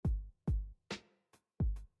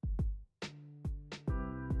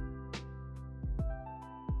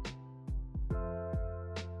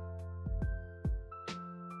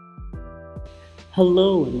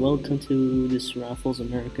Hello and welcome to this Raffles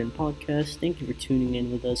American podcast. Thank you for tuning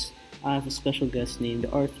in with us. I have a special guest named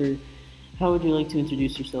Arthur. How would you like to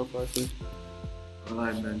introduce yourself, Arthur? Well,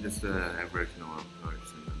 I'm just an average normal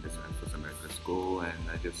person. I'm just went for American school, and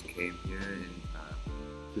I just came here in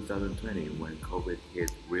 2020 when COVID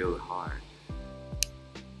hit real hard.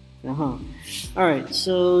 Uh-huh. Alright,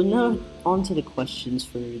 so now on to the questions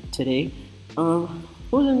for today.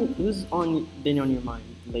 Who's been on your mind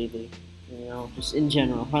lately? Just in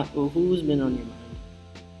general. Who's been on your mind?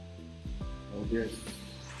 Well,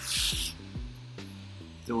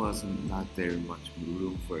 there was not very much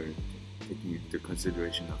room for taking into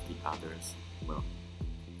consideration of the others. Well,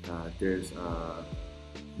 there's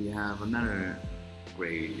we have another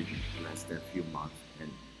grade in less than a few months, and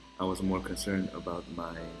I was more concerned about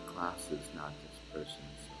my classes, not this person.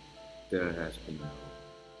 So there has been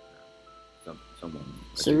someone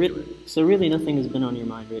So, particular. so really nothing has been on your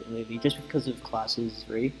mind right lately, just because of classes,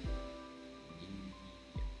 right?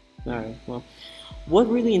 Alright, well, what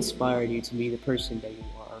really inspired you to be the person that you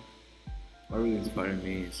are? What really inspired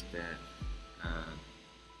me is that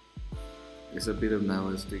it's a bit of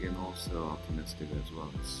nihilistic and also optimistic as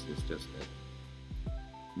well. It's just that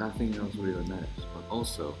nothing else really matters, but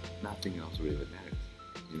also nothing else really matters.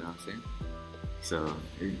 You know what I'm saying? So,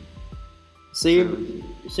 So you're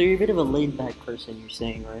so you're a bit of a laid back person, you're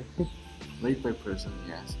saying, right? laid back person,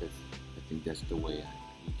 yes, I think that's the way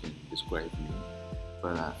you can describe me.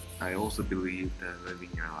 But I also believe that living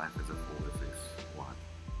your life as a whole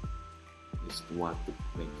is what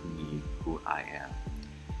makes me who I am.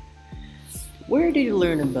 Where did you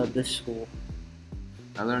learn about this school?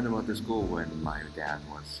 I learned about the school when my dad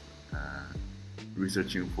was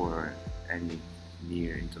researching for any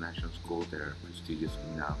near international school that are prestigious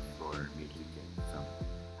enough for me to get some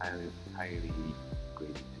highly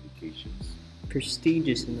graded educations.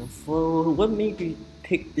 Prestigious enough. Well, what made you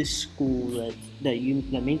pick this school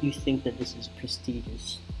that made you think that this is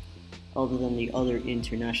prestigious, other than the other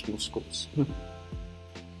international schools?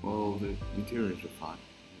 Well, the interiors are fine.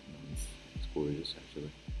 Nice. It's gorgeous,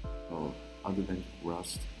 actually. Well, other than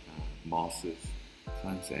rust, mosses,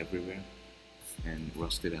 plants everywhere, and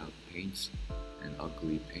rusted out paints and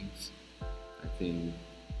ugly paints, I think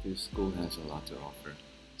this school has a lot to offer.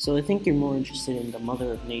 So I think you're more interested in the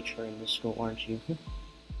mother of nature in this school, aren't you?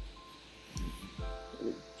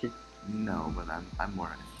 No, but I'm more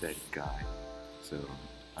an aesthetic guy, so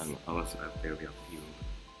I was very appealed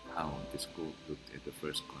how the school looked at the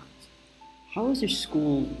first glance. How was your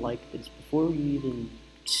school like this before you even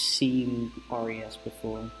seen RES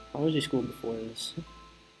before? How was your school before this?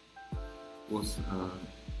 Was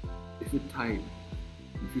if you type,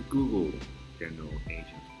 if you Google general Asian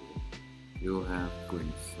school, you'll have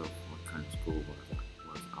glimpse of what kind of school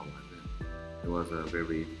was ours. It was a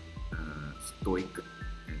very stoic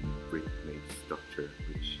and brick-made structure,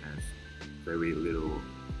 which has very little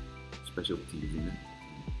specialties in it.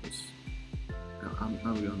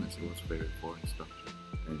 I'll be honest, it was very boring structure.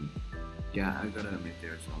 And yeah, I gotta admit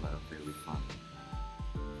there's a lot of very fun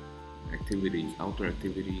activities, outdoor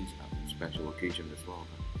activities, special occasions as well.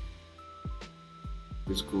 But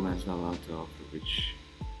the school has a lot to offer, which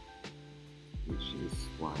is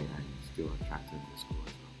why I'm still attracted to the school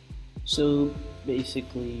as well. So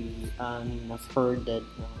basically, I've heard that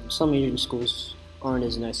some Asian schools aren't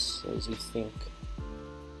as nice as you think.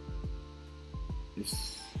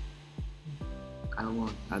 It's, I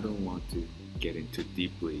don't want to get into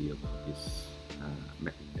deeply about this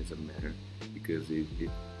as a matter because it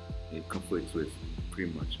conflicts with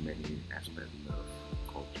pretty much many aspects of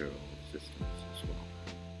cultural systems as well.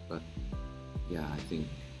 But yeah, I think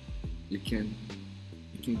you can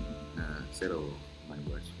settle my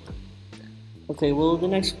words for that. Okay, well, the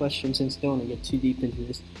next question, since I don't want to get too deep into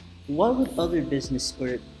this, what would other business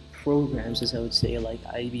or programs, as I would say, like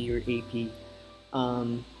IB or AP,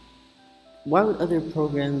 um, why would other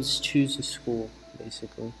programs choose a school,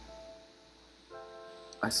 basically?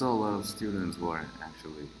 I saw a lot of students who are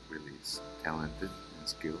actually really talented and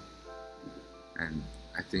skilled, and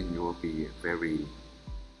I think it will be very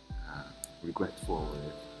regretful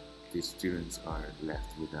if these students are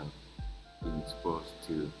left without being exposed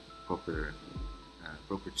to proper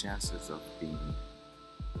chances of being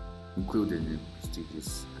included in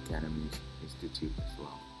prestigious academies, institutes as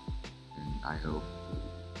well. And I hope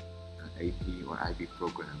AP or IB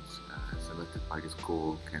programs selected by the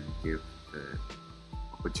school can give the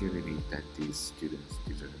opportunity that these students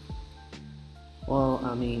deserve. Well,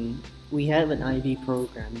 I mean, we have an IB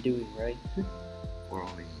program, do we, right? Or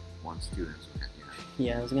only one student, so yeah.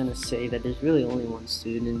 Yeah, I was gonna say that there's really only one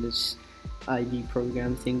student in this IB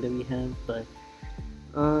program thing that we have, but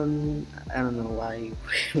I don't know why we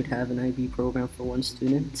would have an IB program for one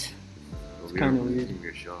student. It's We are kind of weird. releasing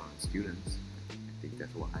your show on students. I think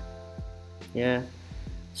that's why. Yeah.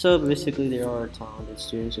 So basically, there are talented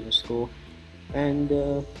students in the school,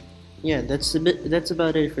 and yeah, that's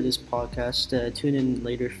about it for this podcast. Tune in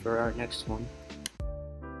later for our next one.